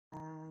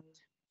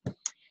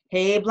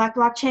Hey, Black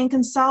Blockchain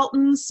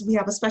Consultants. We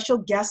have a special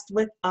guest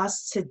with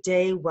us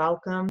today.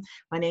 Welcome.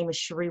 My name is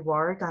Cherie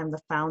Warwick. I'm the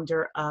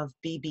founder of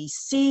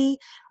BBC.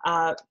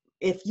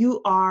 If you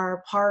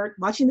are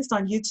watching this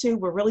on YouTube,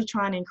 we're really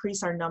trying to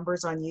increase our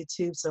numbers on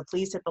YouTube. So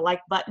please hit the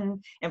like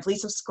button and please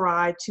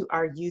subscribe to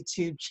our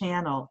YouTube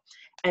channel.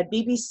 At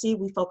BBC,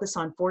 we focus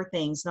on four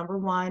things. Number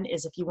one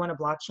is if you want a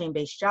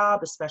blockchain-based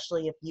job,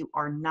 especially if you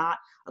are not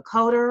a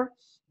coder,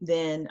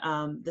 then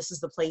this is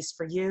the place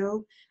for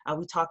you.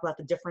 We talk about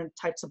the different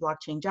types of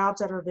blockchain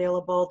jobs that are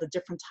available, the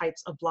different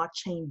types of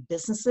blockchain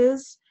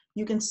businesses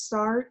you can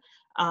start,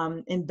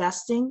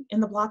 investing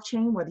in the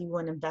blockchain, whether you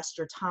want to invest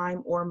your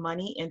time or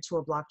money into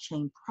a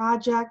blockchain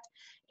project,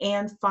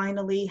 and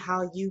finally,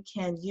 how you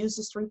can use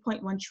this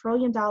 $3.1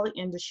 trillion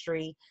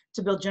industry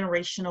to build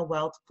generational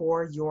wealth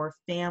for your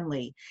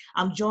family.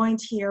 I'm joined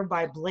here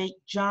by Blake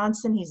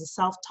Johnson. He's a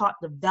self-taught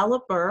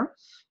developer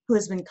who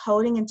has been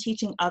coding and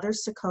teaching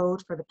others to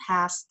code for the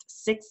past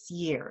 6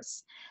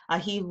 years.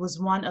 He was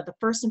one of the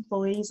first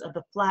employees of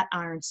the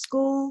Flatiron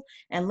School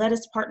and led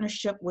his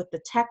partnership with the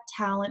Tech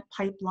Talent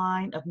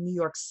Pipeline of New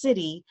York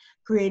City,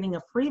 creating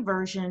a free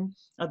version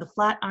of the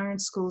Flatiron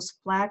School's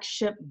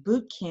flagship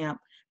boot camp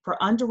for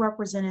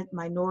underrepresented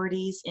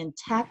minorities in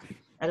tech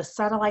at a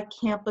satellite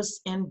campus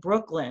in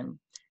Brooklyn.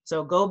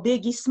 So go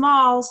Biggie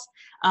Smalls.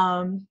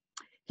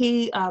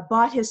 He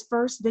bought his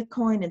first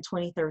Bitcoin in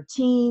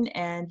 2013,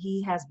 and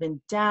he has been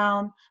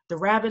down the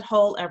rabbit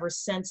hole ever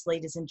since.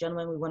 Ladies and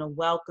gentlemen, we want to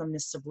welcome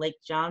Mr. Blake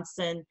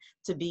Johnson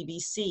to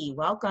BBC.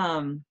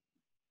 Welcome.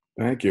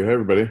 Thank you. Hey,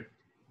 everybody.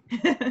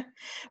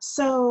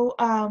 So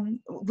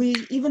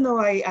even though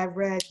I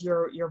read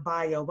your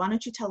bio, why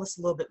don't you tell us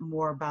a little bit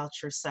more about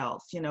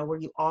yourself? You know, were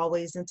you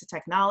always into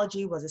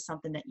technology? Was it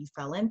something that you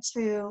fell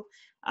into?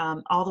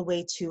 All the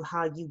way to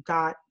how you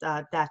got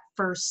that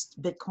first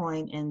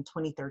Bitcoin in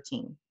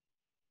 2013.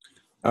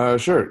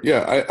 Sure.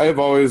 Yeah, I've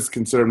always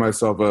considered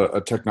myself a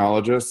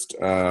technologist.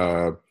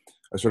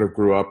 I sort of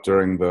grew up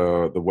during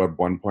the Web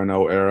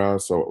 1.0 era.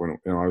 So when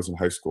I was in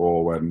high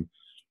school, when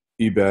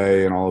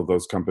eBay and all of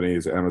those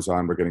companies,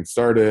 Amazon, were getting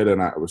started,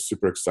 and I was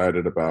super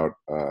excited about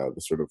the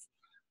sort of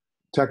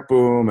tech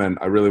boom, and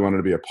I really wanted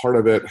to be a part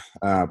of it.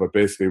 But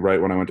basically, right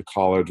when I went to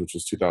college, which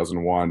was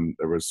 2001,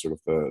 there was sort of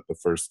the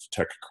first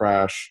tech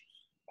crash.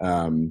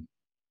 So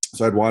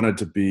I'd wanted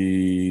to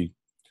be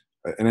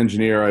an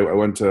engineer. I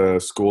went to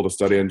school to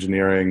study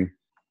engineering,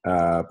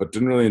 but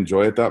didn't really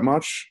enjoy it that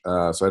much.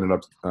 So I ended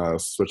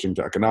up switching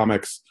to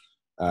economics.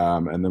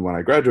 And then when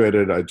I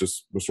graduated, I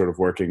just was sort of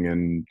working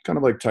in kind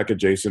of like tech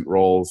adjacent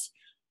roles.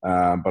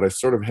 But I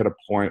sort of hit a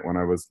point when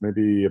I was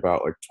maybe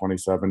about like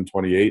 27,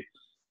 28,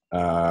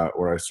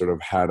 where I sort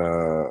of had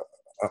a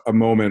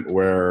moment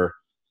where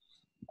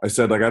I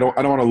said, like, I don't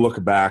want to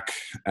look back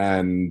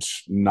and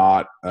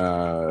not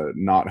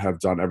have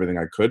done everything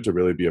I could to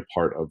really be a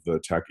part of the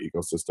tech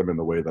ecosystem in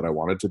the way that I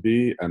wanted to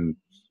be. And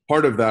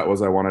part of that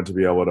was I wanted to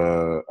be able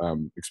to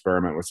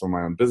experiment with some of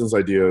my own business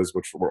ideas,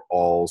 which were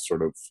all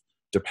sort of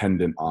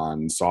dependent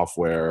on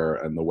software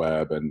and the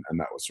web. And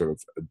that was sort of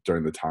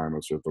during the time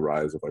of sort of the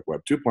rise of like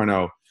Web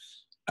 2.0.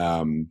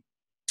 And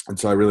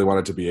so I really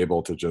wanted to be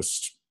able to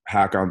just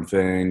hack on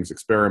things,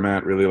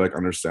 experiment, really like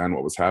understand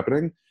what was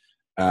happening.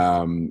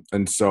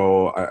 And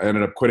so I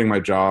ended up quitting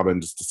my job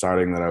and just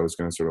deciding that I was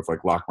going to sort of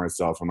like lock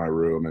myself in my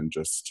room and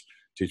just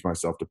teach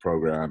myself to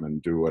program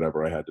and do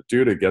whatever I had to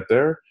do to get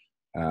there.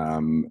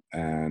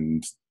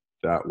 And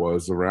that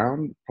was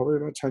around probably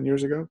about 10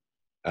 years ago.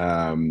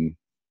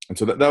 And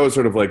so that was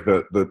sort of like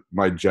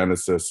my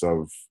genesis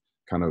of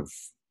kind of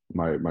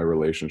my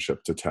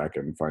relationship to tech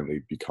and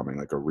finally becoming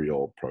like a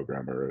real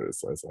programmer,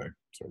 as I sort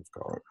of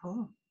call it.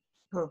 Cool.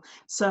 Cool.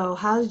 So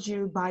how did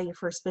you buy your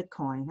first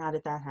Bitcoin? How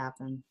did that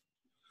happen?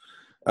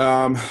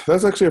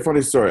 That's actually a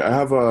funny story. I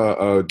have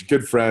a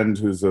good friend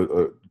who's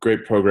a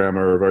great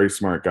programmer, a very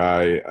smart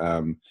guy.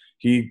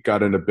 He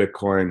got into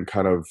Bitcoin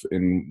kind of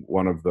in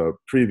one of the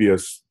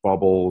previous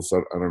bubbles.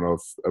 I don't know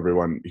if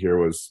everyone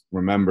here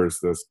remembers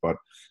this, but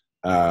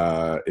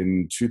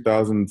in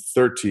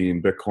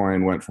 2013,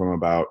 Bitcoin went from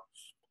about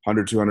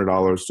 $100,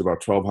 $200 to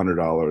about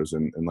 $1,200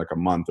 in like a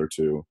month or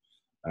two.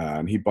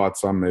 And he bought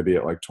some maybe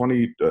at like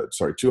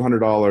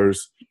 $200,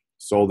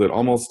 sold it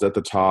almost at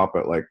the top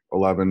at like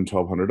 $1,100,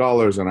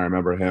 $1,200. And I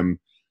remember him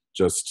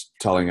just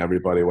telling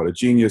everybody what a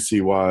genius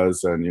he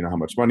was and, you know, how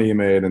much money he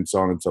made and so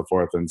on and so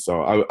forth. And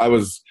so I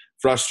was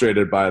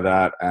frustrated by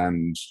that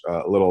and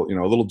a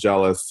little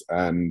jealous.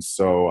 And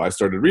so I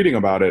started reading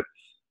about it.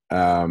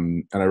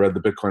 And I read the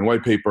Bitcoin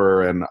white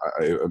paper and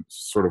I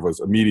sort of was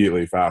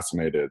immediately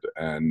fascinated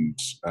and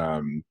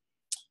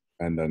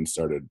then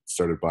started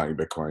buying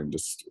Bitcoin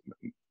just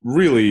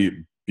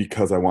really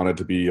because I wanted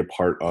to be a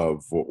part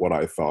of what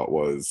I thought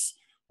was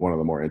one of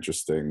the more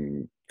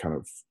interesting kind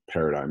of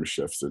paradigm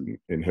shifts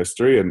in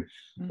history. And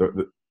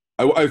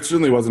I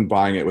certainly wasn't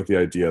buying it with the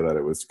idea that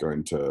it was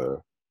going to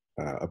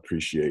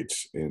appreciate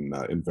in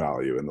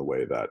value in the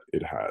way that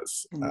it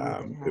has.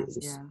 It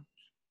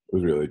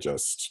was really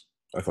just,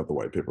 I thought the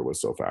white paper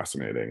was so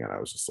fascinating and I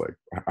was just like,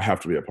 I have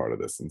to be a part of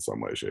this in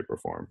some way, shape or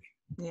form.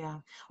 Yeah.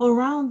 Well,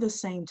 around the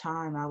same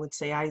time, I would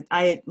say I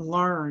had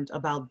learned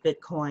about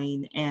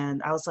Bitcoin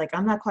and I was like,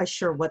 I'm not quite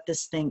sure what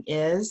this thing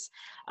is.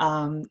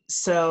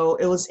 So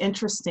it was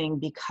interesting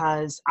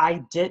because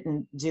I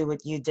didn't do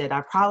what you did.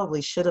 I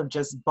probably should have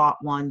just bought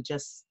one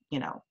just,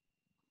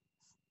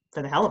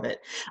 for the hell of it.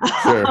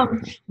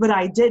 Sure, But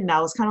I didn't. I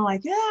was kind of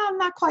like, yeah, I'm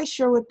not quite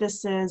sure what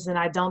this is. And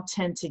I don't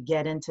tend to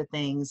get into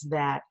things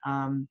that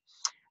I'm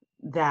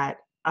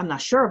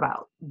not sure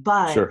about.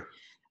 But sure.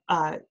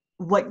 uh,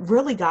 what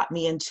really got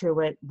me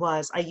into it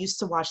was I used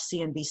to watch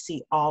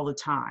CNBC all the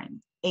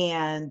time.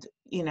 And,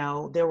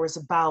 there was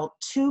about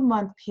 2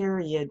 month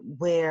period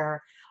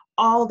where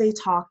all they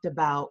talked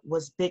about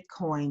was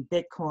Bitcoin,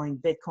 Bitcoin,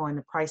 Bitcoin,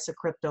 the price of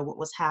crypto, what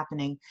was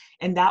happening.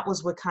 And that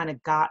was what kind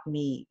of got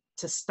me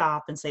to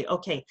stop and say,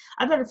 okay,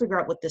 I better figure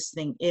out what this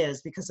thing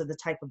is because of the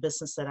type of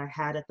business that I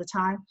had at the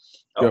time,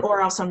 Yep,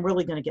 or else I'm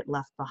really going to get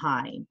left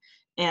behind.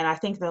 And I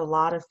think that a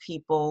lot of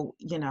people,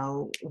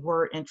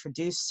 were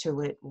introduced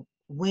to it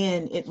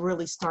when it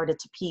really started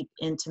to peep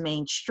into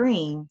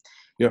mainstream.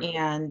 yep,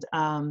 And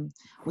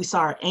we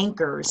saw our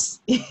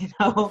anchors,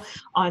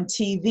 on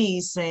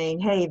TV saying,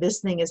 hey,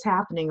 this thing is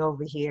happening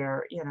over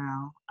here,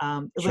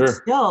 but sure.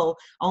 still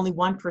only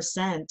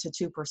 1%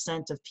 to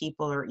 2% of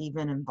people are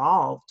even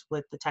involved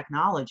with the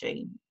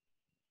technology.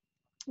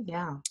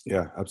 Yeah.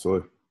 Yeah,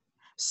 absolutely.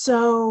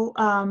 So,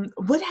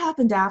 what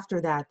happened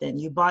after that then?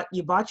 You bought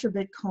your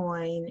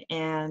Bitcoin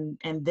and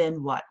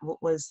then what?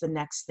 What was the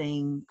next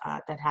thing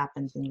that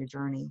happened in your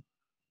journey?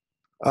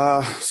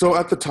 So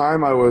at the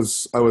time I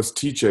was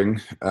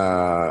teaching,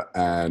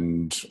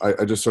 and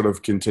I just sort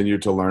of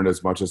continued to learn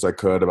as much as I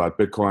could about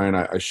Bitcoin.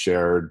 I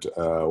shared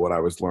what I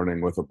was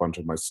learning with a bunch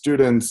of my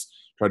students,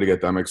 tried to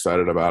get them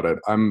excited about it.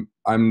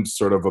 I'm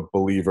sort of a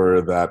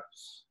believer that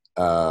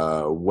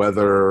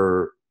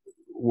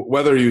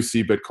whether you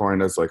see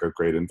Bitcoin as like a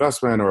great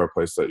investment or a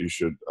place that you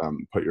should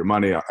put your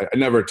money, I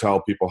never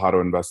tell people how to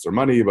invest their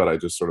money, but I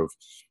just sort of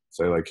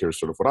say like, here's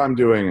sort of what I'm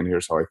doing and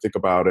here's how I think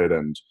about it.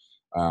 And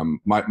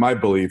my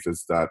belief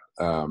is that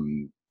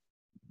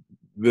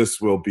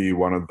this will be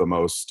one of the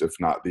most, if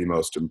not the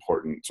most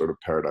important sort of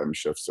paradigm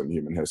shifts in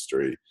human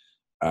history.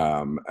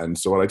 And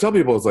so what I tell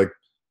people is like,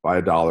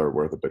 buy $1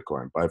 worth of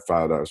Bitcoin, buy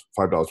 $5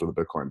 worth of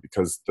Bitcoin,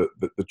 because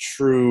the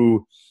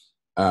true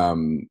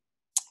um,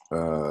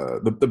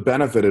 the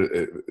benefit,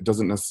 it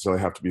doesn't necessarily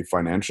have to be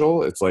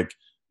financial. It's like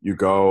you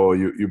go,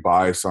 you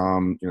buy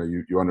some,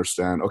 you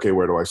understand, okay,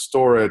 where do I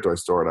store it? Do I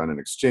store it on an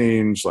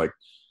exchange? Like,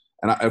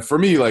 and for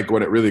me, like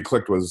when it really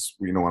clicked was,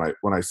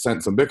 when I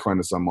sent some Bitcoin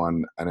to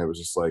someone, and it was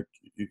just like,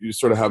 you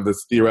sort of have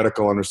this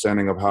theoretical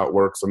understanding of how it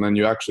works, and then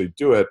you actually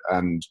do it,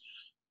 and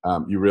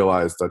you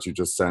realize that you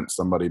just sent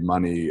somebody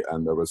money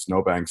and there was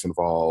no banks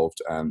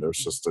involved, and there's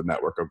just a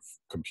network of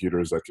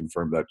computers that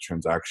confirm that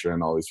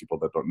transaction, all these people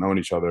that don't know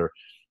each other.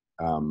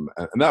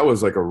 And that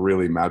was like a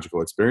really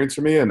magical experience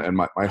for me. And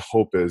my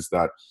hope is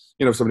that,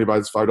 if somebody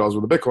buys $5 worth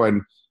of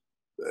Bitcoin,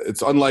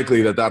 it's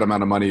unlikely that that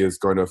amount of money is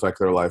going to affect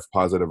their life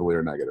positively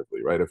or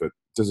negatively, right? If it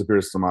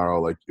disappears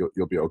tomorrow, like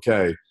you'll be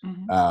okay.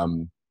 Hmm.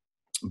 Um,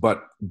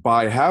 but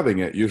by having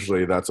it,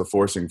 usually that's a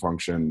forcing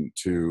function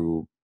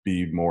to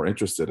be more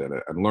interested in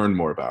it and learn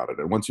more about it.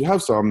 And once you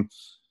have some,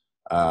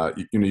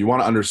 you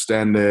want to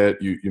understand it.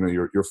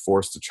 You're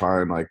forced to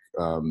try and like,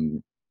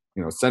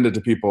 send it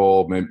to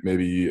people.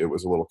 Maybe it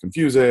was a little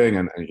confusing,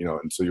 and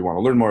so you want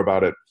to learn more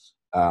about it.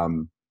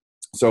 Um,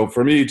 so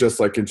for me, just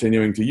like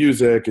continuing to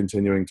use it,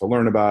 continuing to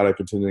learn about it,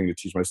 continuing to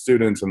teach my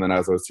students. And then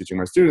as I was teaching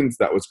my students,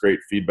 that was great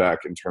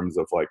feedback in terms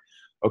of like,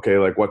 okay,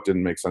 like what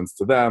didn't make sense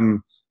to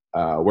them?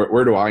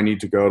 Where do I need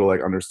to go to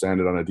like understand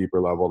it on a deeper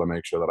level to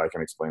make sure that I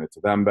can explain it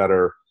to them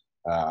better?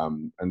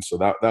 And so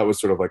that was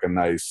sort of like a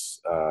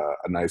nice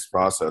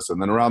process. And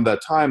then around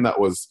that time, that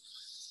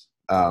was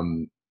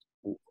um,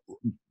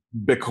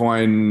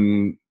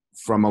 Bitcoin,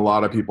 from a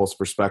lot of people's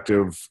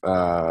perspective,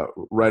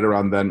 right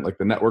around then, like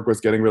the network was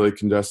getting really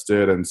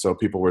congested. And so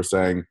people were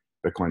saying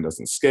Bitcoin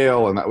doesn't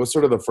scale. And that was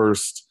sort of the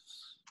first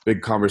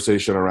big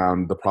conversation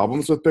around the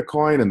problems with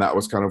Bitcoin. And that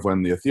was kind of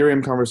when the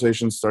Ethereum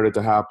conversation started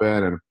to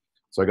happen. And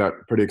so I got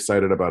pretty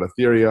excited about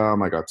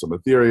Ethereum. I got some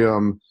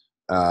Ethereum.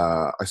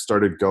 I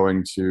started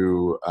going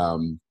to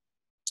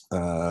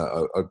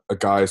a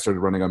guy started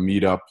running a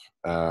meetup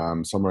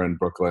somewhere in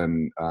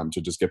Brooklyn, to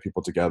just get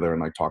people together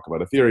and like talk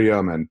about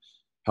Ethereum and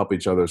help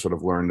each other sort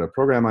of learn to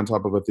program on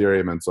top of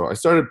Ethereum. And so I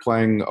started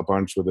playing a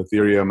bunch with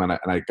Ethereum,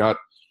 and I got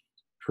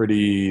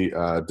pretty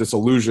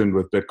disillusioned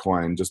with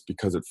Bitcoin just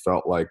because it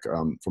felt like,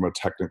 from a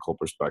technical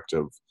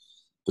perspective,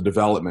 the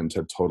development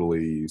had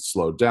totally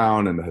slowed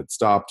down and it had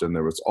stopped, and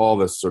there was all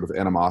this sort of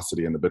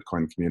animosity in the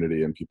Bitcoin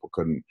community, and people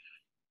couldn't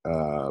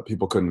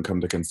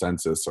come to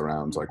consensus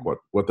around like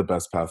what the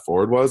best path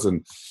forward was.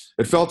 And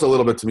it felt a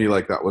little bit to me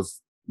like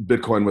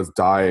Bitcoin was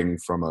dying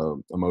from a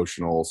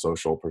emotional,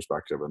 social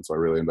perspective. And so I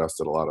really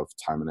invested a lot of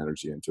time and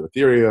energy into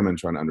Ethereum and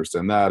trying to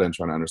understand that, and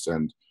trying to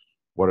understand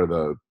what are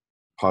the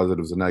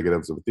positives and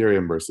negatives of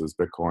Ethereum versus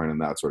Bitcoin and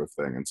that sort of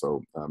thing. And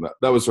so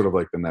that was sort of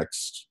like the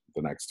next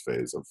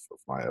phase of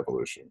my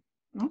evolution.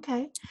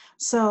 Okay.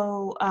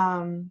 So,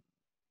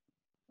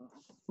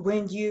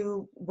 when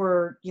you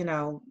were,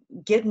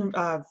 getting,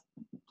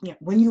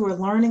 when you were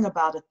learning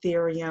about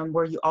Ethereum,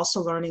 were you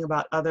also learning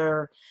about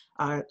other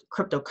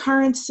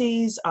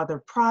cryptocurrencies,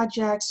 other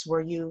projects?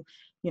 Were you,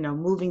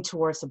 moving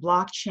towards the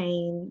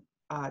blockchain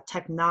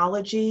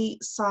technology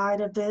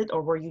side of it,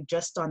 or were you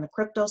just on the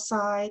crypto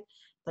side?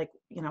 Like,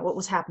 what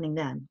was happening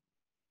then?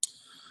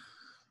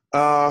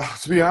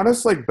 To be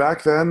honest, like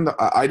back then,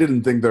 I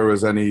didn't think there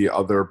was any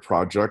other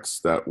projects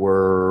that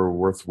were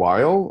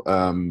worthwhile.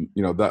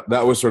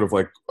 That was sort of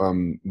like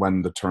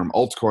when the term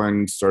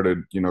altcoin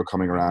started,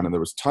 coming around, and there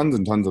was tons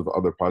and tons of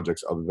other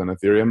projects other than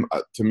Ethereum.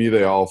 To me,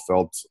 they all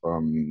felt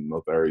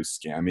very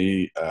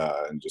scammy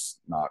and just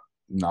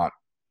not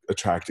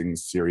attracting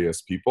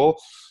serious people.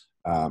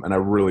 And I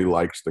really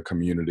liked the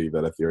community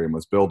that Ethereum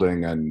was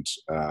building, and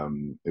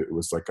it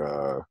was like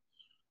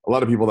a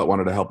lot of people that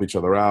wanted to help each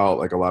other out,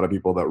 like a lot of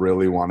people that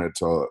really wanted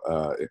to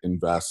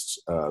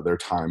invest their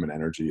time and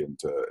energy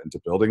into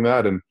building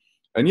that. And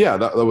yeah,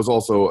 that was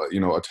also,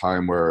 a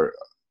time where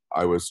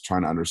I was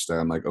trying to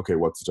understand, like, okay,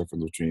 what's the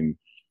difference between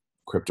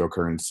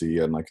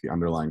cryptocurrency and like the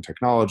underlying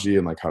technology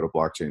and like how do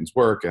blockchains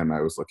work? And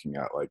I was looking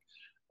at like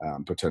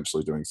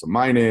potentially doing some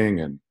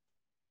mining, and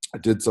I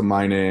did some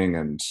mining,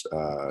 and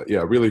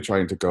yeah, really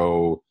trying to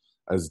go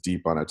as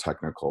deep on a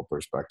technical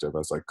perspective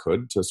as I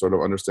could to sort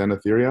of understand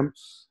Ethereum.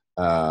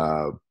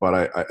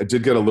 But I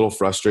did get a little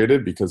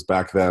frustrated because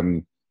back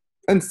then,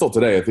 and still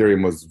today,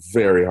 Ethereum was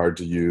very hard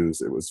to use.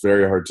 It was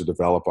very hard to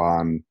develop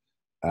on.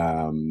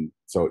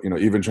 So,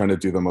 even trying to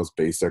do the most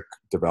basic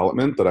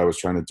development that I was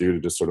trying to do to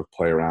just sort of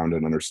play around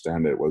and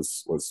understand it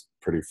was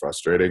pretty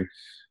frustrating.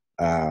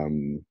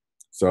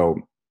 So,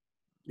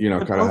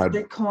 But kind of both had,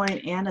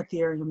 Bitcoin and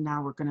Ethereum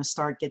now are going to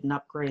start getting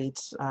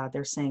upgrades.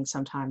 They're saying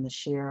sometime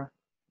this year.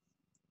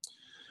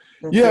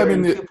 The yeah, I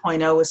Ethereum mean,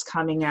 2.0 is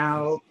coming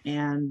out,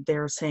 and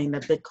they're saying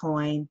that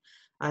Bitcoin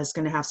is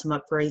going to have some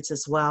upgrades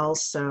as well.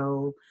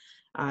 So,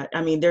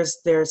 I mean,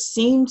 there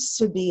seems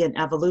to be an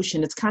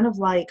evolution. It's kind of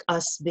like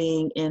us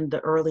being in the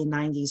early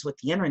 90s with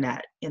the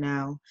internet,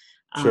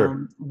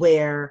 sure,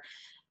 where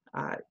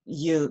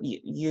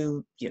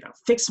you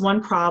fix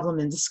one problem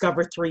and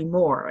discover three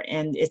more,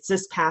 and it's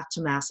this path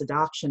to mass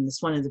adoption.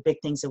 It's one of the big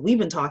things that we've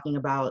been talking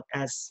about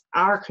as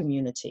our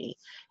community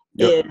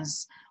yep,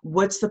 is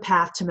what's the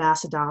path to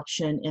mass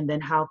adoption, and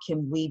then how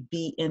can we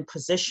be in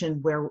position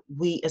where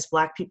we as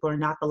Black people are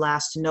not the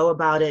last to know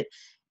about it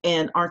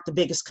and aren't the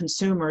biggest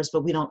consumers,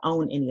 but we don't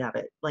own any of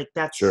it. Like,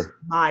 that's sure,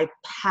 my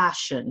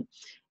passion,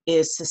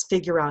 is to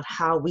figure out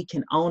how we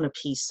can own a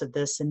piece of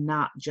this and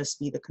not just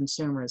be the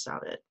consumers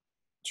of it.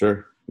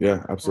 sure, yeah,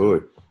 Yeah.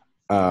 absolutely.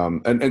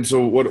 And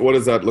so what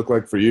does that look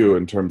like for you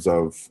in terms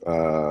of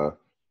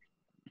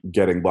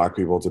getting Black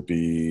people to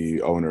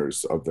be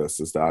owners of this?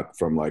 Is that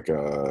from like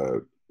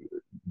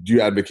do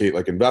you advocate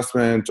like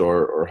investment,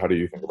 or how do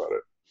you think about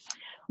it?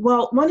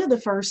 Well, one of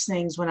the first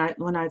things when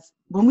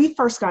we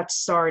first got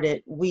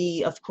started,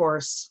 we of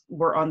course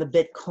were on the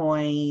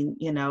Bitcoin,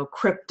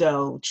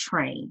 crypto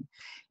train,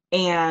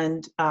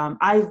 and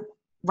I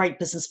write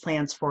business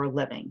plans for a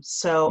living,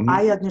 so Hmm.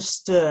 I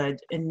understood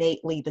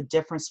innately the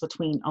difference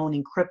between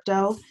owning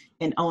crypto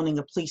and owning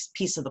a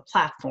piece of the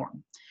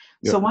platform.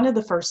 So Yep, one of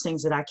the first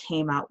things that I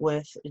came out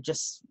with,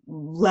 just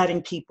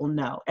letting people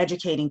know,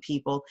 educating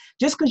people,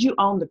 just because you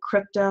own the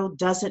crypto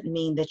doesn't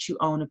mean that you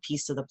own a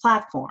piece of the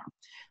platform.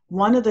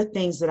 One of the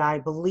things that I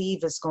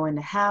believe is going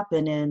to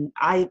happen, and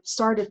I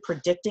started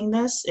predicting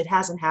this, it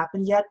hasn't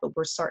happened yet, but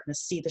we're starting to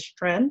see this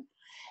trend,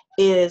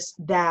 is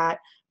that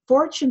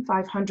Fortune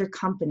 500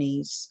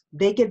 companies,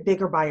 they get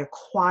bigger by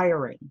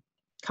acquiring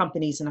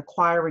companies and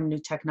acquiring new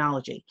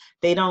technology.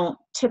 They don't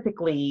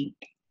typically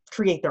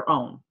create their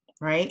own,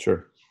 right?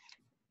 sure,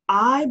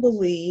 I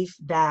believe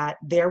that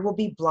there will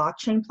be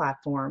blockchain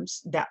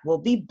platforms that will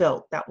be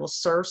built that will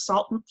serve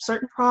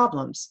certain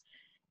problems,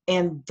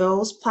 and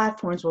those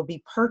platforms will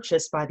be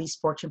purchased by these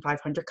Fortune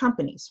 500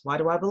 companies. Why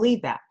do I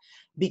believe that?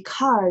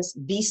 Because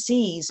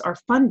VCs are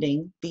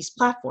funding these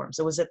platforms.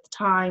 It was at the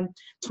time,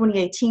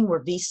 2018,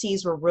 where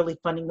VCs were really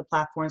funding the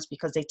platforms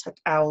because they took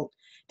out,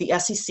 the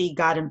SEC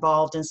got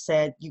involved and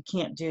said, you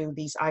can't do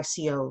these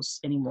ICOs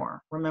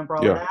anymore. Remember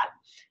all of yeah, that?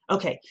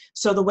 Okay,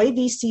 so the way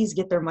VCs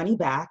get their money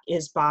back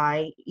is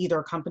by either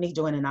a company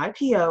doing an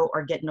IPO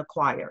or getting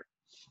acquired.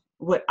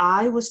 What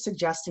I was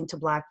suggesting to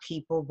Black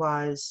people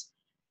was,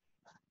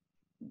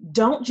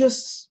 don't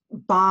just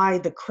buy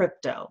the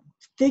crypto.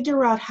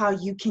 Figure out how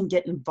you can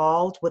get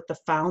involved with the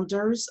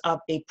founders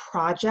of a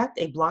project,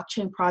 a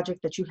blockchain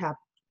project that you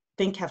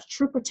think has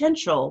true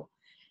potential,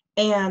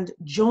 and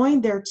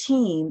join their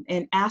team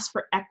and ask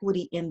for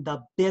equity in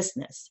the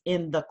business,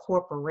 in the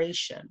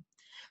corporation.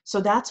 So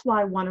that's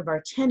why one of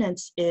our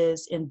tenets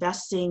is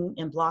investing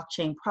in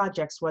blockchain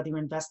projects, whether you're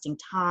investing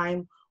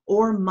time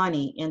or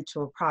money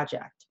into a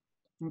project,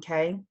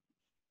 okay?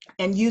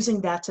 And using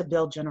that to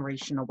build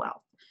generational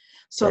wealth.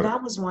 So got it.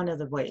 that was one of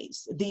the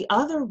ways. The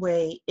other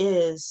way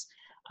is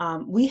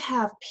We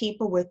have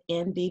people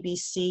within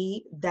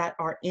BBC that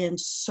are in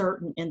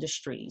certain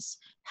industries,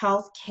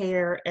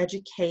 healthcare,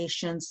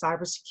 education,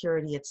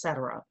 cybersecurity,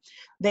 etc.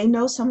 They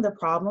know some of the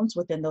problems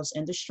within those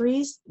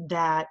industries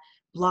that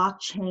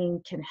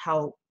blockchain can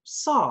help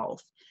solve.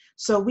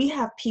 So we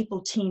have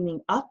people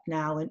teaming up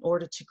now in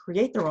order to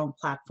create their own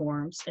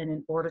platforms and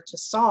in order to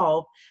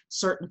solve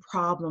certain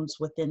problems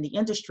within the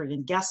industry.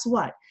 And guess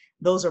what?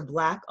 Those are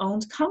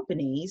Black-owned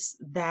companies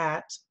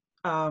that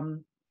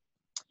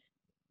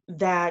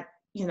that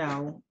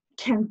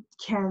can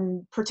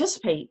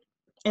participate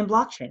in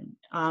blockchain.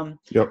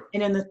 Yep.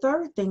 And then the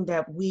third thing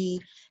that we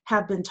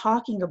have been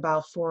talking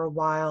about for a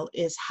while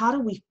is how do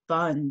we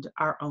fund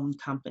our own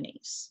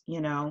companies?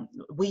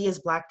 We as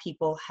Black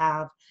people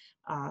have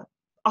a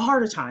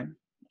harder time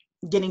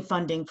getting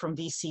funding from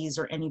VCs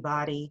or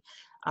anybody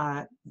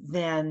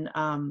than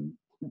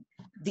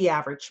the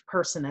average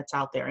person that's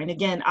out there. And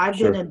again, I've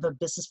been in the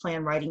business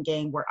plan writing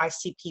game where I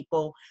see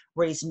people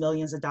raise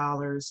millions of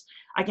dollars.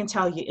 I can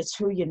tell you it's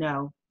who you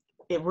know.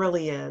 It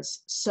really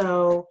is.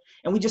 So,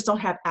 and we just don't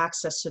have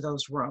access to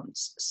those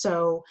rooms.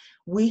 So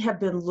we have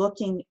been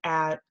looking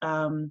at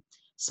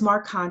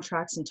smart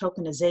contracts and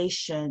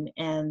tokenization,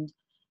 and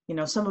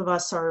some of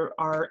us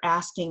are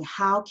asking,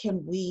 how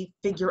can we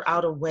figure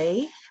out a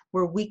way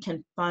where we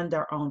can fund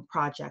our own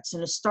projects?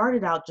 And it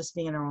started out just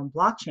being our own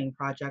blockchain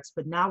projects,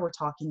 but now we're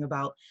talking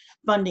about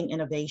funding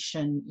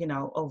innovation,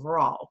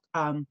 overall.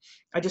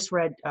 I just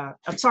read,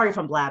 I'm sorry if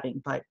I'm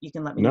blabbing, but you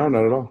can let me know.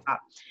 No, not at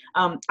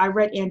all. I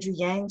read Andrew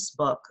Yang's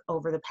book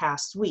over the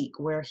past week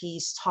where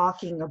he's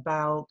talking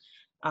about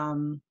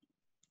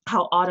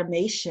how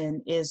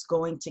automation is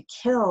going to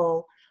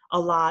kill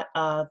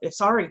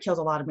it's already killed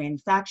a lot of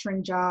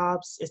manufacturing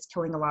jobs. It's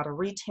killing a lot of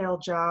retail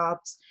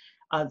jobs.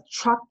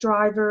 Truck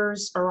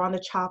drivers are on the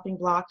chopping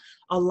block.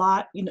 A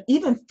lot,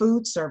 even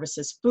food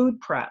services, food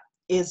prep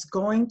is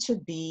going to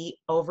be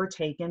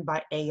overtaken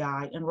by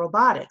AI and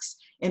robotics,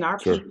 and our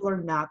people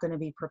are not going to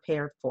be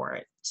prepared for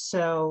it.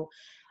 So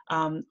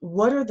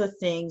what are the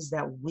things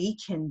that we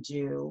can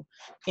do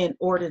in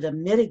order to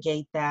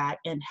mitigate that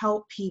and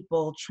help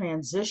people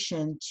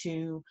transition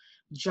to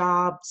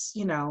jobs,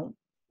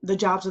 the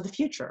jobs of the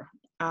future?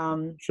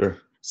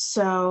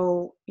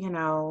 So,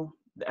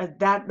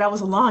 that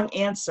was a long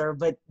answer,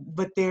 but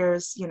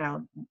there's,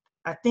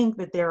 I think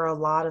that there are a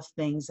lot of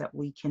things that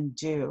we can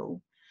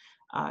do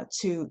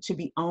to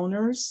be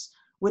owners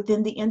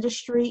within the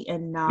industry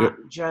and not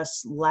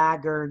just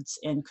laggards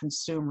and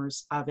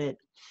consumers of it.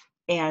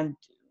 And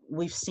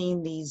we've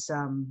seen these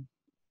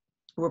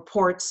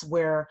reports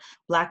where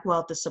Black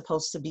wealth is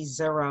supposed to be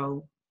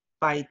zero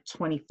by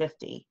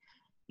 2050.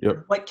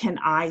 What can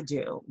I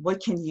do?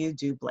 What can you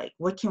do, Blake?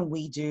 What can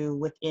we do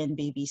within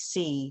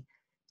BBC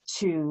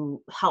to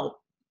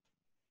help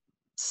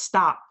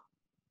stop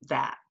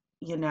that?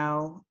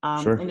 And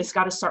it's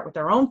got to start with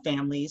our own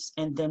families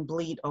and then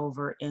bleed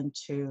over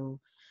into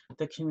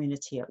the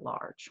community at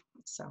large.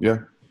 So yeah,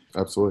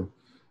 absolutely.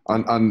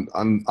 On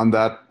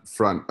that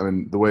front, I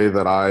mean, the way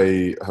that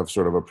I have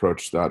sort of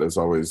approached that is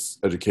always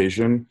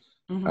education.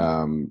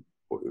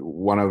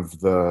 One of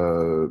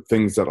the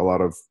things that a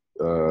lot of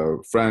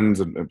friends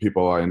and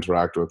people I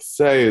interact with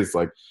say is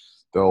like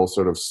they'll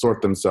sort of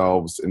sort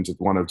themselves into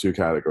one of two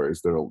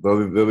categories. They'll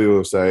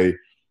either say,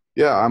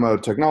 yeah, I'm a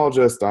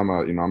technologist,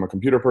 I'm a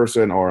computer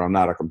person, or I'm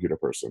not a computer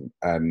person.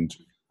 And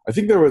I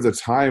think there was a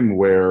time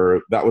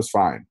where that was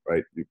fine,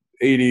 right?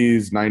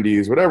 80s,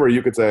 90s, whatever,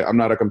 you could say, I'm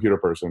not a computer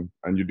person,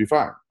 and you'd be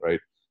fine, right?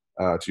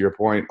 To your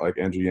point, like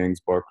Andrew Yang's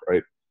book,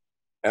 right?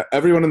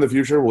 Everyone in the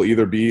future will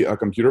either be a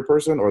computer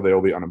person or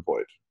they'll be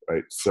unemployed,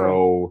 right?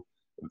 So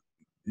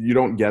you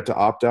don't get to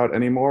opt out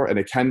anymore. And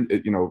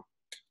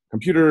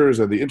computers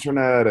and the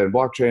internet and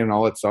blockchain and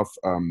all that stuff,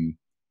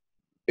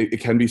 it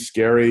can be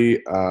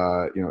scary.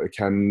 I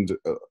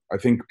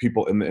think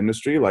people in the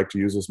industry like to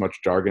use as much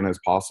jargon as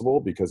possible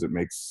because it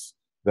makes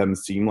them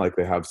seem like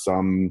they have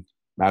some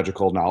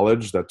magical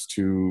knowledge that's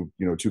too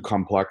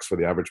complex for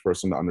the average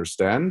person to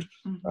understand.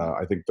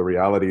 I think the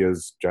reality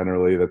is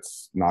generally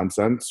that's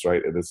nonsense,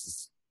 right? This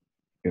is,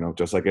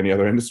 just like any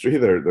other industry,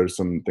 there's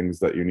some things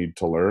that you need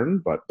to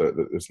learn, but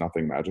there's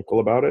nothing magical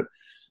about it.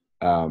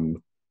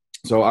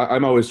 So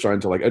I'm always trying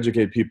to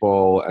educate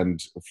people,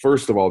 and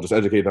first of all, just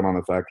educate them on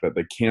the fact that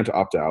they can't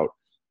opt out,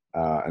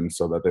 and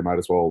so that they might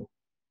as well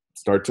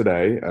start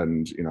today.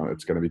 And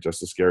it's going to be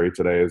just as scary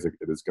today as it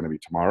is going to be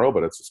tomorrow,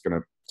 but it's just going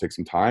to take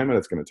some time and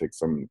it's going to take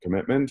some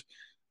commitment.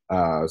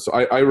 So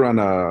I run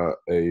a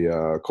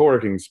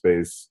co-working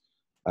space,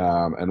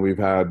 and we've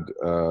had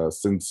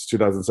since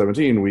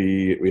 2017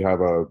 we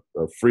have a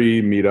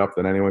free meetup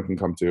that anyone can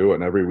come to,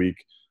 and every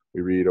week we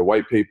read a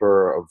white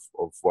paper of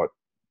what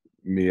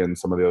me and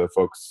some of the other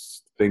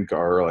folks think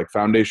are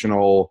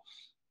foundational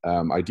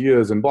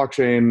ideas in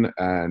blockchain,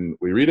 and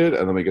we read it,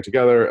 and then we get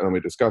together and then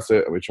we discuss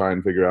it, and we try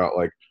and figure out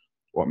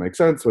what makes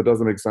sense, what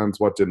doesn't make sense,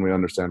 what didn't we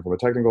understand from a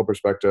technical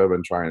perspective,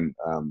 and try and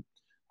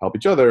help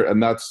each other.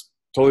 And that's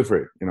totally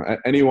free.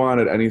 Anyone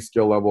at any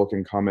skill level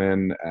can come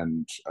in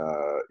and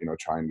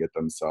try and get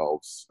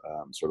themselves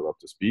sort of up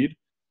to speed.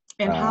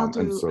 And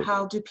And so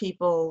how do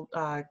people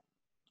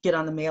get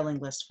on the mailing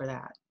list for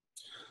that?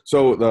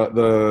 So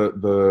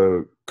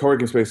the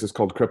co-working space is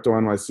called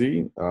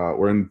CryptoNYC.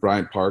 We're in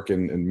Bryant Park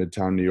in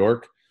Midtown New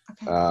York.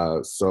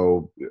 Okay.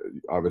 So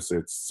obviously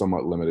it's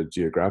somewhat limited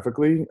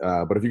geographically,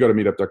 but if you go to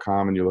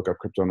meetup.com and you look up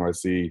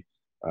CryptoNYC,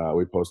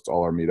 we post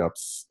all our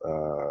meetups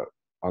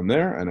on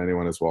there, and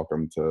anyone is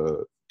welcome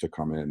to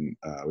come in.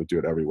 We do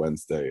it every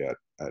Wednesday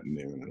at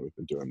noon, and we've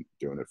been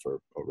doing it for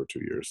over 2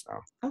 years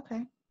now.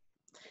 Okay.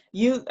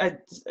 You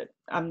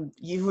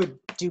would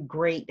do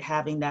great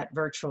having that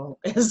virtual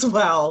as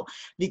well,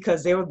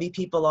 because there would be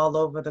people all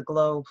over the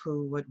globe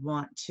who would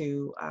want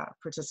to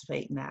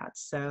participate in that.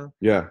 So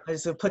Yeah. I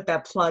just would put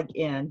that plug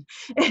in.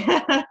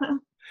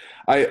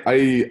 I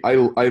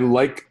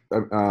like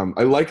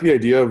the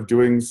idea of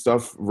doing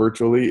stuff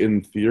virtually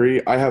in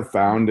theory. I have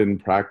found in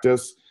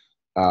practice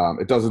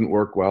it doesn't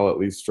work well, at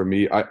least for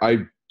me.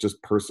 I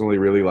just personally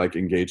really like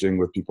engaging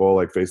with people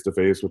like face to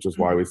face, which is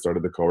why we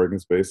started the co-working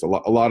space. A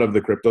lot of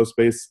the crypto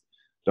space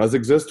does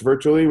exist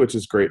virtually, which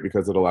is great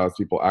because it allows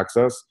people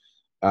access.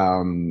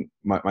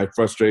 My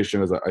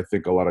frustration is that I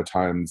think a lot of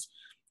times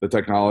the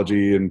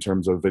technology in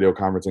terms of video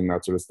conferencing,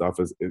 that sort of stuff,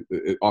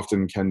 it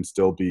often can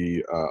still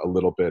be a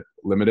little bit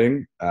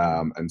limiting,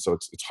 and so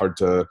it's hard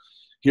to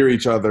hear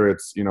each other.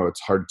 It's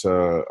hard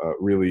to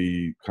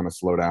really kind of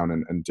slow down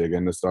and dig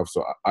into stuff.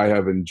 So I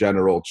have in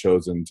general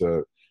chosen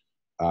to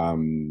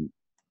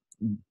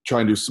try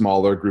and do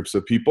smaller groups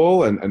of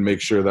people and make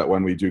sure that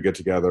when we do get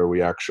together,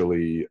 we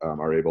actually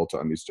are able to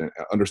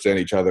understand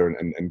each other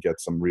and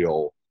get some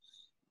real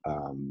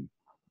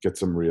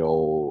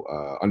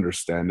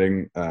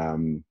understanding.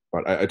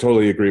 But I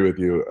totally agree with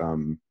you.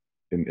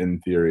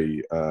 In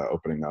theory,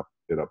 opening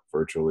it up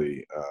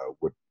virtually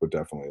would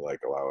definitely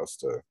allow us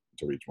to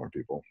reach more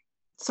people.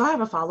 So I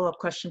have a follow-up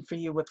question for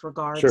you with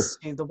regards Sure.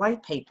 to the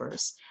white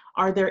papers.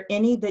 Are there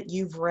any that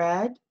you've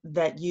read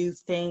that you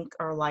think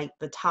are like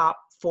the top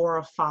 4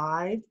 or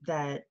 5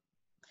 that,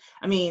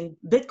 I mean,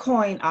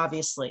 Bitcoin,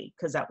 obviously,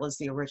 because that was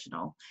the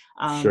original.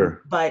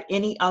 Sure. But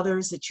any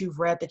others that you've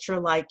read that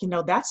you're like,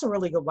 that's a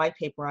really good white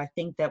paper. I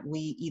think that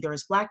we either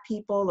as Black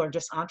people or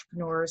just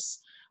entrepreneurs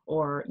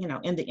or,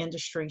 in the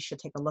industry should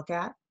take a look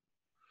at?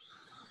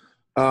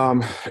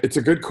 It's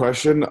a good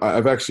question.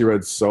 I've actually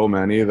read so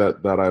many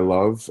that I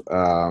love.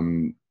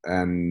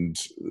 And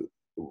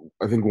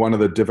I think one of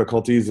the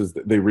difficulties is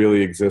that they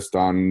really exist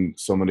on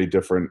so many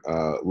different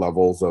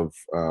levels of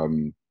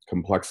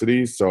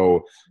complexity.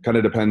 So kind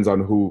of depends on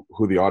who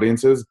the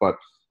audience is. But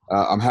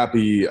I'm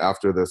happy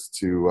after this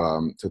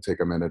to take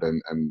a minute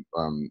and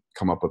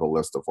come up with a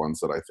list of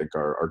ones that I think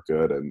are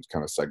good and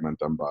kind of segment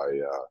them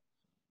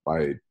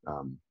by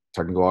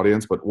technical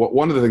audience. But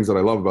one of the things that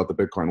I love about the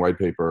Bitcoin white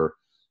paper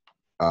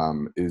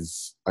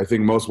is I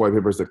think most white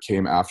papers that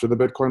came after the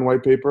Bitcoin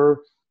white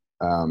paper,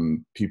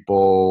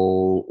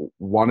 people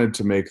wanted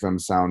to make them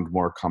sound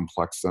more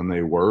complex than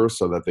they were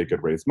so that they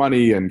could raise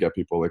money and get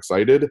people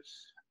excited.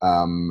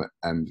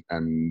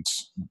 And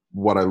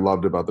what I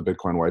loved about the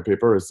Bitcoin white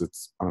paper is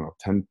it's, I don't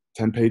know,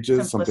 10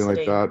 pages, something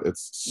like that.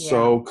 It's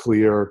so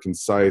clear,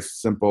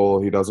 concise,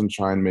 simple. He doesn't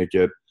try and make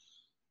it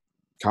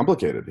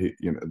complicated.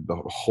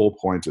 The whole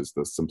point is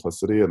the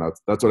simplicity, and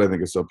that's what I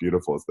think is so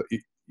beautiful. Is that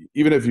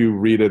even if you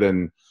read it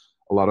in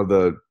a lot of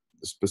the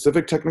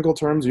specific technical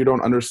terms you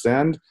don't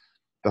understand,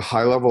 the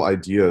high level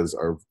ideas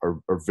are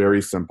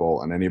very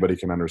simple, and anybody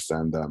can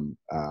understand them.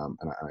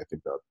 And I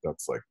think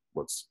that's like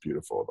what's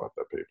beautiful about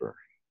that paper.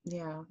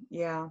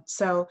 Yeah.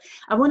 So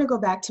I want to go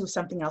back to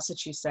something else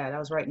that you said. I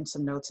was writing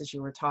some notes as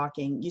you were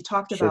talking. You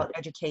talked Sure. about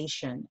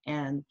education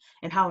and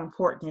how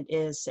important it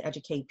is to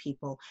educate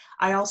people.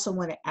 I also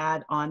want to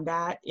add on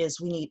that is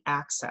we need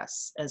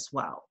access as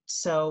well.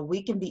 So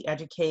we can be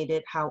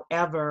educated.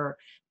 However,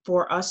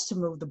 for us to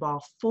move the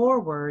ball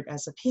forward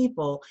as a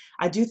people,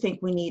 I do think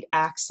we need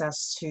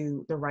access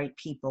to the right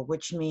people,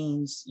 which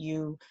means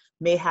you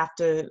may have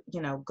to,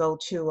 go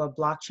to a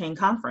blockchain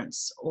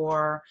conference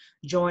or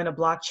join a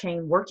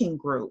blockchain working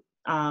group.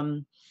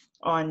 On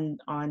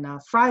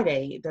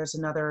Friday, there's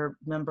another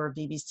member of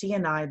BBC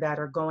and I that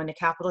are going to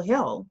Capitol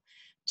Hill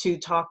to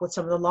talk with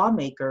some of the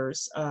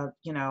lawmakers,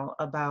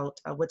 about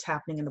what's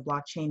happening in the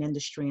blockchain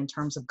industry in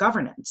terms of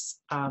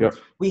governance. Yep.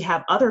 We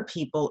have other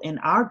people in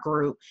our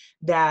group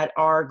that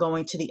are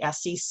going to the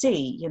SEC,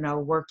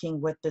 working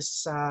with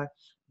this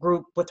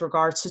group with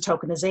regards to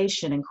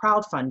tokenization and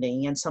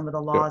crowdfunding and some of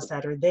the laws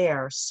that are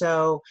there.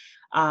 So,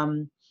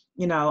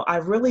 I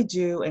really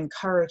do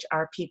encourage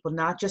our people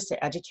not just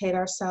to educate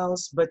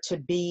ourselves, but to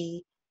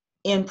be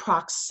in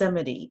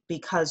proximity,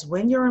 because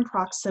when you're in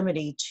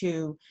proximity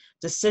to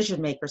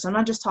decision makers, I'm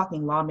not just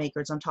talking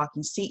lawmakers, I'm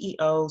talking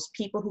CEOs,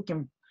 people who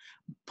can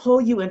pull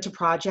you into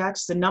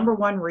projects. The number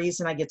one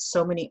reason I get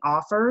so many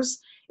offers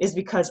is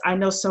because I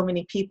know so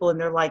many people and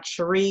they're like,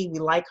 Cherie, we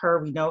like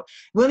her. We don't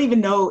even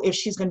know if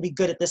she's going to be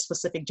good at this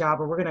specific job,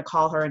 or we're going to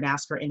call her and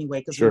ask her anyway,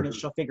 because we know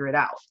she'll figure it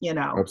out,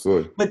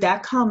 Absolutely. But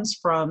that comes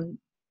from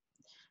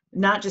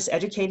not just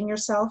educating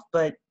yourself,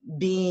 but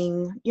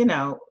being,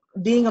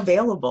 being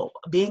available,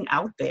 being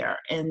out there.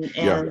 Yeah.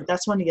 And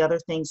that's one of the other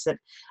things that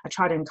I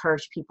try to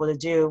encourage people to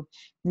do.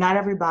 Not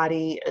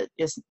everybody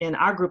is in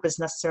our group is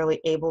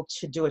necessarily able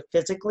to do it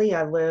physically.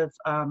 I live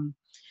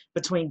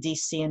between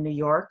DC and New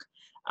York.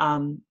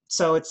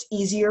 So it's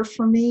easier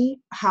for me.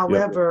 Yep.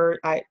 However,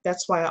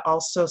 that's why I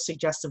also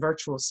suggest a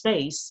virtual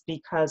space,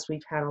 because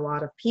we've had a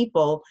lot of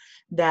people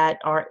that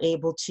are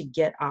able to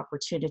get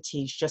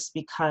opportunities just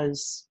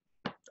because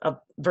of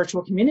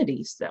virtual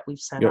communities that we've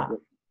set Yep. up.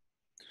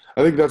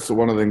 I think that's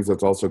one of the things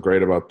that's also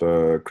great about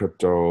the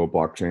crypto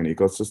blockchain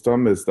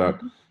ecosystem is that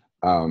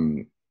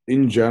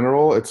in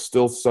general, it's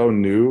still so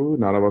new.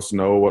 None of us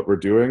know what we're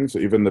doing. So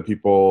even the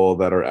people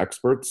that are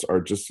experts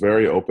are just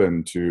very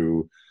open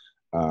to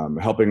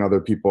helping other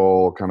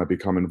people kind of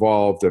become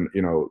involved. And,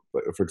 you know,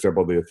 for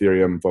example, the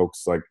Ethereum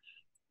folks, like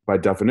by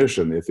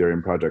definition, the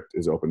Ethereum project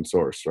is open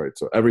source, right?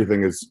 So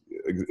everything is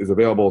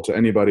available to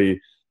anybody.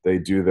 They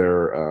do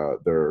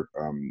their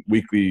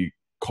weekly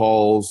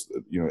calls.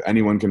 You know,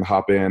 anyone can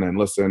hop in and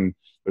listen.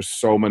 There's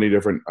so many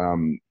different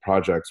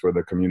projects where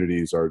the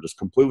communities are just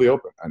completely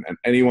open, and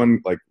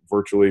anyone, like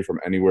virtually from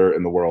anywhere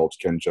in the world,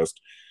 can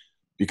just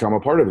become a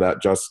part of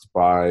that just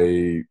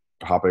by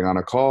hopping on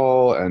a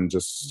call and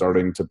just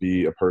starting to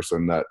be a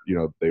person that, you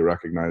know, they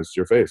recognize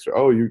your face. Or,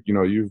 oh, you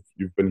know,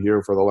 you've been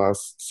here for the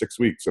last 6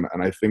 weeks, and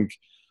I think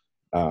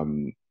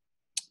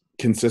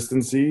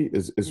consistency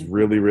is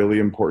really, really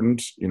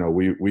important. You know,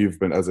 we've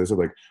been, as I said,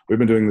 like we've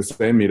been doing the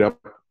same meetup,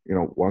 you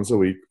know, once a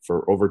week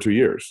for over 2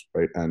 years,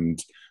 right?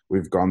 And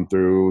we've gone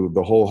through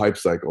the whole hype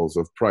cycles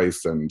of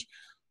price and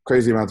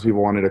crazy amounts of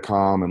people wanting to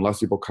come and less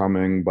people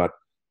coming. But,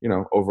 you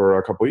know, over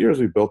a couple of years,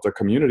 we built a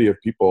community of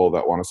people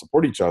that want to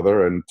support each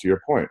other. And to your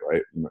point,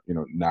 right, you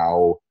know,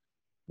 now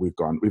we've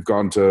gone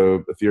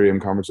to Ethereum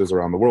conferences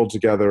around the world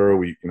together.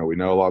 We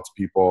know lots of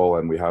people,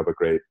 and we have a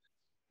great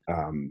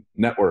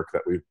network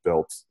that we've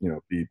built, you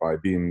know, by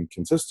being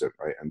consistent,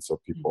 right? And so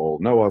people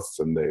know us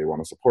and they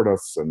want to support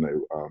us, and they,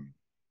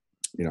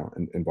 you know,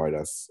 invite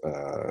us,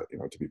 you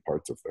know, to be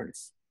parts of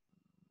things.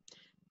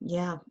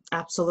 Yeah,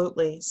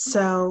 absolutely.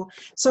 So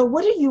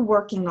what are you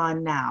working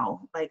on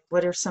now? Like,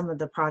 what are some of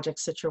the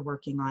projects that you're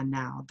working on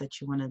now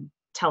that you want to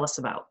tell us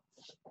about?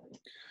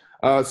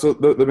 So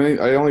the main,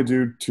 I only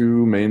do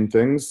two main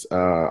things.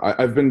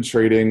 I've been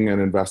trading and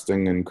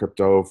investing in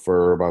crypto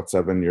for about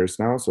 7 years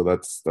now. So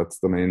that's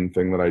the main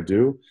thing that I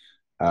do.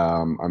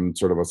 I'm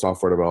sort of a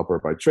software developer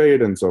by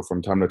trade, and so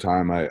from time to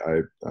time I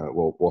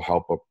will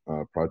help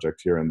a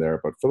project here and there.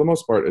 But for the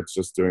most part, it's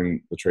just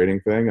doing the trading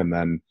thing, and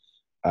then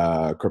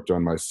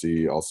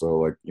CryptoNYC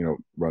also, like, you know,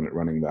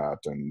 running that,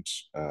 and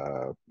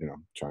you know,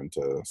 trying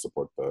to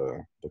support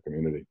the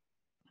community.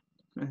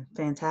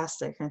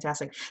 Fantastic,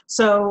 fantastic.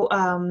 So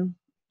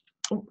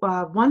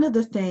one of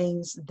the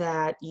things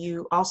that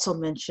you also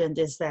mentioned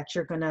is that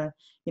you're going to,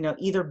 you know,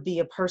 either be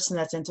a person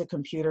that's into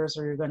computers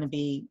or you're going to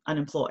be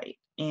unemployed.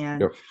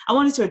 And Yep. I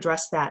wanted to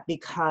address that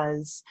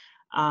because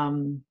I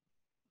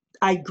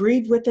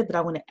agreed with it, but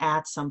I want to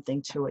add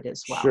something to it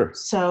as well. Sure.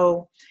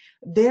 So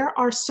there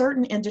are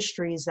certain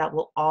industries that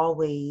will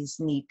always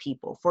need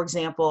people. For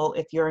example,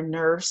 if you're a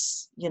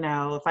nurse, you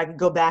know, if I could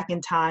go back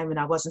in time and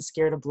I wasn't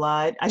scared of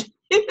blood, I'd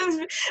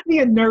be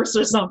a nurse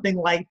or something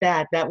like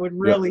that. That would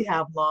Yep. really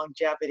have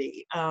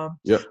longevity.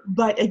 Yep.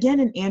 But again,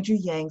 in Andrew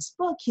Yang's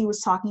book, he was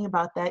talking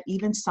about that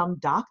even some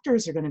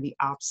doctors are going to be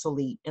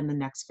obsolete in the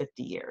next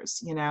 50 years,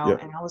 you know?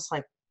 Yep. And I was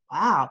like,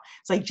 wow,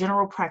 it's like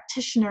general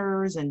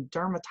practitioners and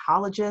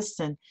dermatologists.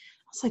 And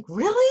I was like,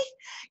 really?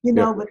 You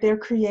know, Yep. but they're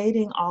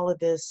creating all of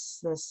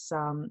this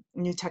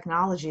new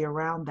technology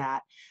around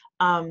that.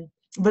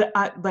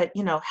 But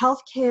you know,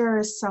 healthcare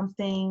is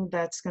something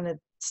that's going to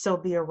still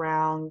be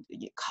around.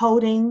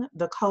 Coding,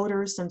 the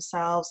coders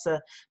themselves, the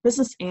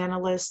business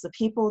analysts, the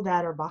people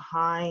that are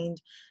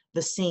behind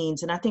the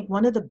scenes. And I think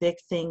one of the big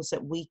things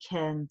that we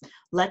can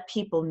let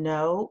people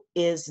know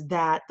is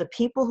that the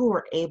people who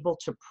are able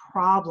to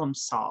problem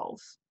solve,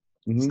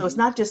 so it's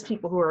not just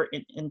people who are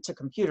into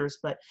computers,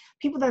 but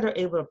people that are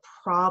able to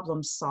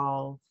problem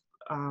solve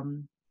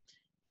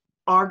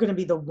are going to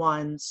be the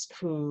ones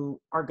who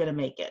are going to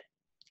make it,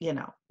 you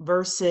know,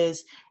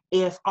 versus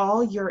if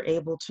all you're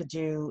able to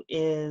do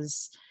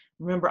is,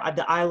 remember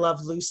the I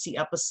Love Lucy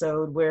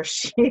episode where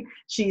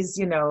she's,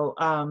 you know,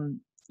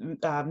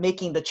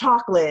 making the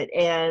chocolate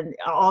and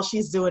all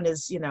she's doing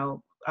is, you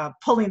know,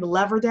 pulling the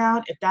lever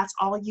down. If that's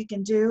all you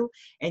can do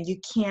and you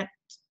can't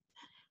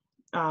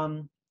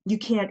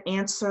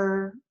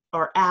answer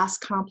or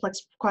ask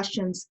complex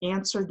questions,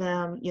 answer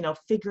them, you know,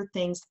 figure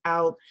things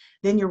out,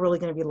 then you're really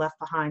going to be left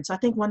behind. So I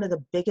think one of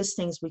the biggest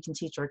things we can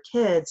teach our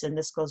kids, and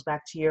this goes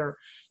back to your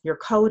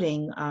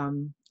coding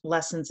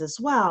lessons as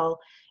well,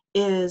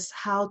 is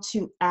how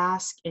to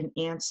ask and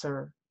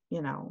answer,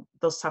 you know,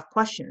 those tough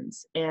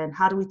questions. And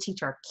how do we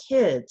teach our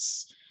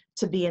kids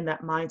to be in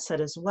that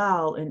mindset as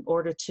well in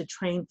order to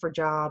train for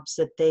jobs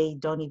that they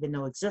don't even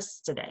know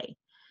exist today,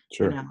 you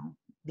Sure. know,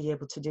 be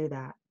able to do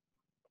that.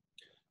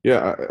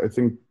 Yeah, I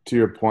think to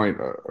your point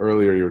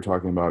earlier, you were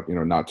talking about,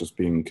 not just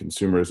being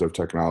consumers of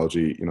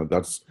technology.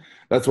 That's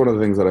one of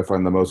the things that I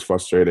find the most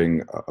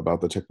frustrating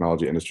about the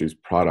technology industry's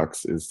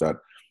products is that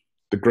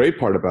the great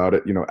part about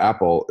it,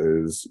 Apple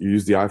is you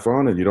use the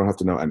iPhone and you don't have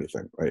to know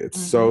anything, right? It's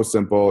so Hmm.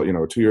 simple. A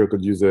 2-year-old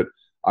could use it.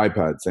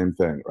 iPad, same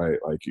thing, right?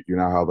 Like you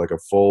now have like a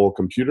full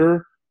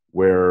computer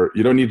where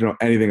you don't need to know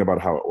anything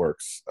about how it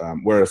works.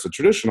 Whereas a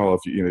traditional, if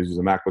you use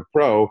a MacBook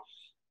Pro,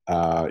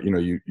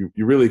 you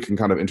really can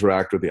kind of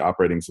interact with the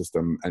operating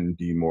system and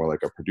be more like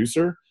a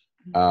producer.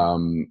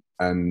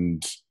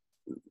 And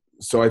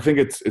so I think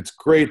it's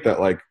great that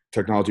like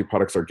technology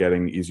products are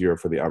getting easier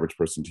for the average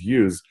person to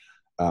use.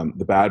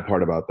 The bad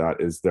part about that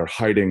is they're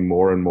hiding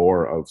more and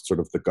more of sort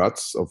of the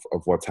guts of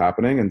what's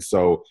happening. And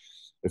so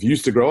if you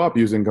used to grow up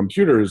using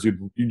computers, you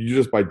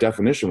just by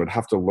definition would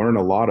have to learn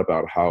a lot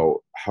about how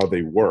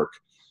they work,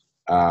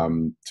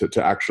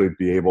 to actually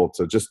be able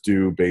to just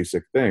do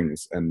basic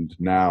things. And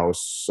now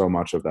so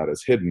much of that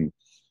is hidden.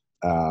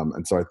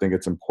 And so I think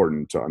it's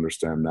important to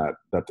understand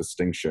that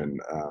distinction,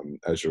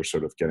 as you're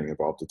sort of getting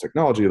involved in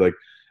technology. Like,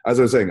 as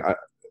I was saying,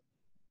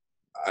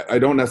 I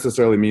don't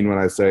necessarily mean when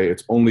I say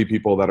it's only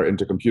people that are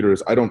into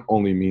computers, I don't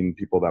only mean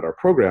people that are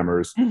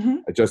programmers. Hmm.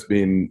 I just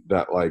mean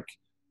that like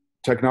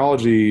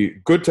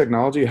good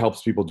technology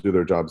helps people do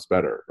their jobs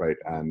better, right?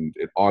 And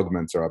it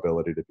augments our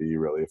ability to be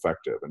really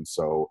effective. And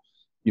so,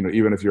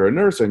 even if you're a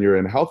nurse and you're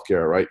in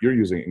healthcare, right, you're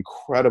using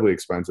incredibly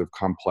expensive,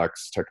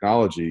 complex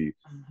technology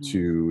Hmm.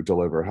 to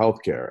deliver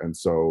healthcare. And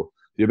so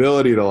the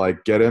ability to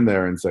like get in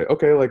there and say,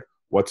 okay, like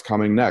what's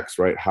coming next,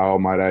 right? How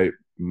might I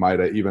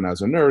even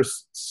as a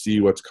nurse see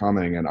what's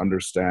coming and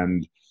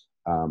understand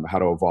how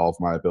to evolve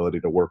my ability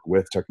to work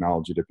with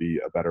technology to be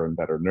a better and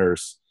better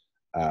nurse.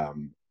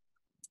 Um,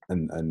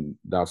 and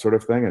that sort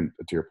of thing. And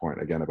to your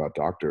point again about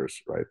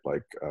doctors, right?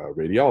 Like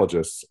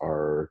radiologists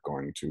are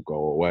going to go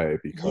away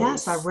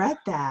Yes, I because read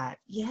that.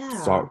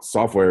 Yeah.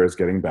 software is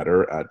getting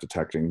better at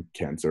detecting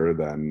cancer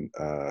than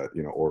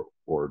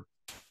or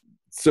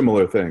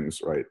similar things,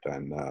 right?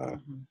 Hmm.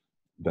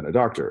 Than a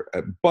doctor.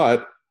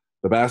 But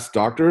the best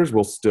doctors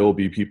will still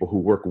be people who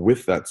work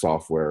with that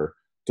software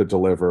to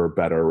deliver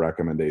better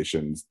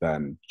recommendations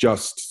than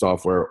just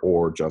software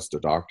or just a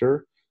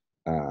doctor.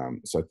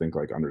 So I think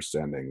like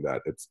understanding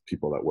that it's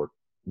people that work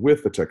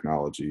with the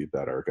technology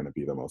that are going to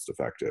be the most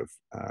effective.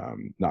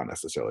 Not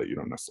necessarily, you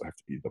don't necessarily have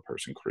to be the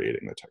person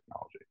creating the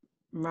technology.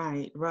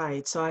 Right,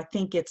 right. So I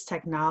think it's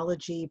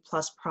technology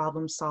plus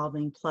problem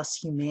solving plus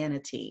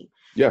humanity,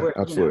 Yeah, where,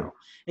 absolutely.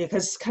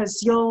 because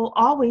you'll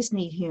always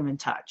need human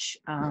touch.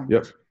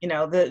 Yep.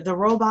 The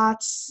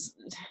robots,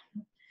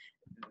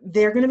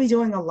 they're going to be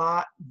doing a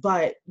lot,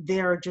 but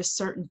there are just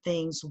certain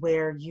things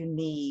where you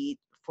need,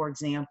 for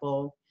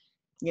example,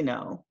 you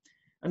know,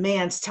 a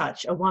man's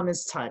touch, a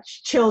woman's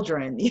touch,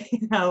 children,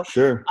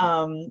 Sure.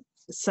 Um,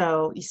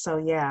 so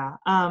yeah.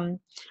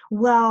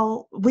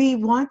 Well, we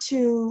want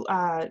to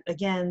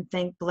again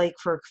thank Blake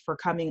for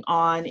coming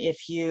on.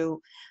 If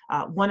you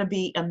want to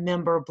be a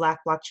member of Black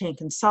Blockchain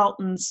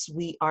Consultants,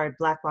 we are at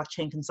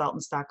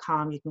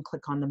blackblockchainconsultants.com. You can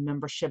click on the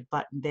membership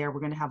button there. We're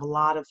going to have a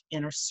lot of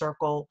inner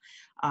circle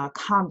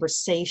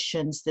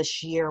conversations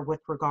this year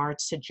with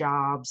regards to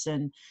jobs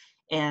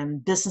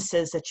and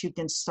businesses that you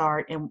can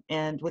start.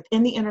 And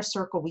within the inner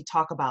circle, we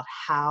talk about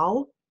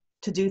how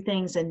to do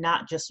things and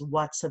not just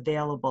what's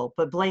available.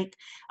 But Blake,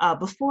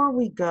 before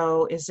we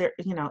go, is there,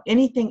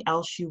 anything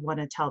else you want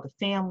to tell the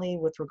family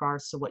with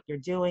regards to what you're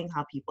doing,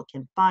 how people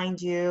can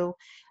find you,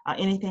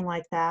 anything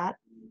like that?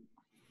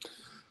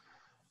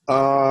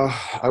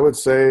 I would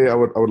say I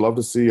would love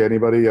to see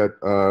anybody at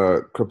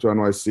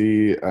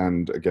CryptoNYC,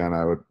 and again,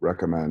 I would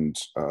recommend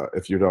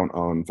if you don't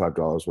own $5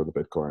 worth of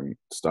Bitcoin,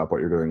 stop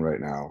what you're doing right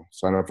now.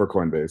 Sign up for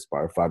Coinbase,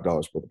 buy $5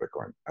 worth of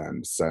Bitcoin,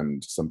 and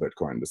send some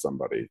Bitcoin to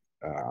somebody,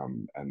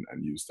 and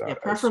use Yeah, that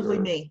as preferably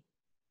your. me.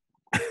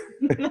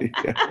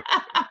 Yeah.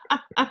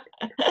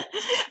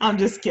 I'm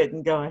just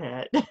kidding. Go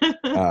ahead.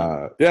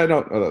 Yeah,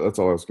 no, that's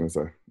all I was going to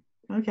say.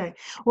 Okay.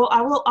 Well,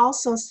 I will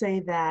also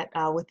say that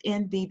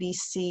within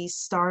BBC,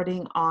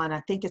 starting on, I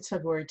think it's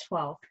February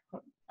 12th.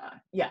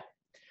 Yeah.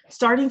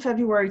 Starting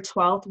February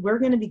 12th, we're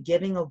going to be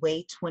giving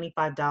away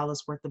 $25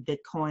 worth of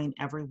Bitcoin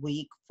every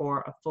week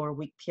for a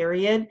 4-week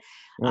period.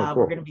 Oh,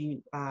 We're going cool. to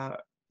be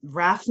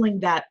raffling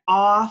that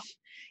off,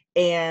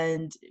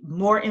 and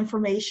more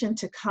information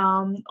to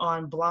come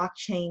on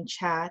blockchain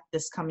chat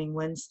this coming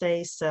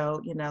Wednesday.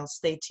 So,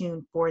 stay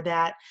tuned for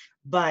that.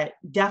 But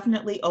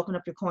definitely open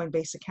up your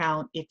Coinbase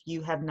account if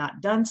you have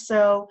not done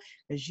so,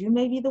 because you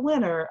may be the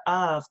winner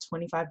of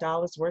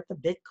 $25 worth of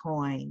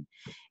Bitcoin.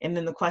 And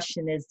then the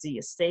question is, do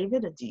you save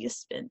it or do you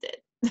spend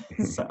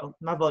it? So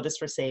my vote is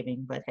for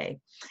saving, but hey.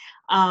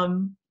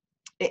 Um,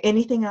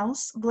 Anything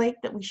else, Blake,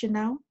 that we should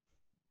know?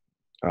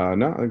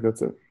 No, I think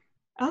that's it.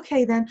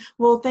 Okay, then.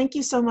 Well, thank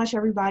you so much,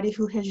 everybody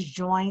who has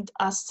joined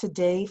us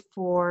today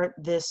for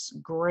this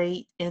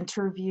great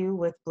interview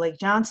with Blake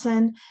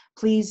Johnson.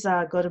 Please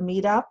go to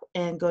Meetup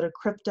and go to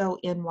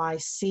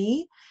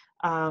CryptoNYC.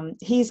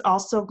 He's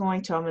also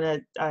going to, I'm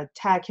going to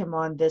tag him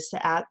on this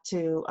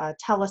to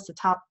tell us the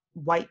top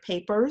white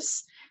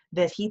papers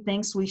that he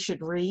thinks we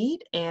should read,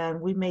 and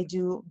we may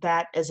do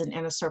that as an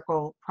Inner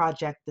Circle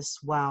project as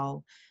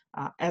well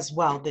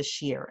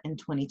this year in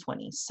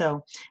 2020.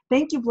 So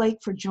thank you, Blake,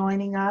 for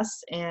joining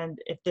us. And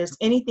if there's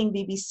anything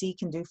BBC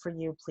can do for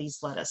you, please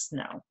let us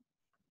know.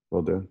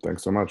 Will do.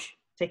 Thanks so much.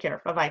 Take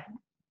care. Bye-bye.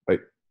 Bye.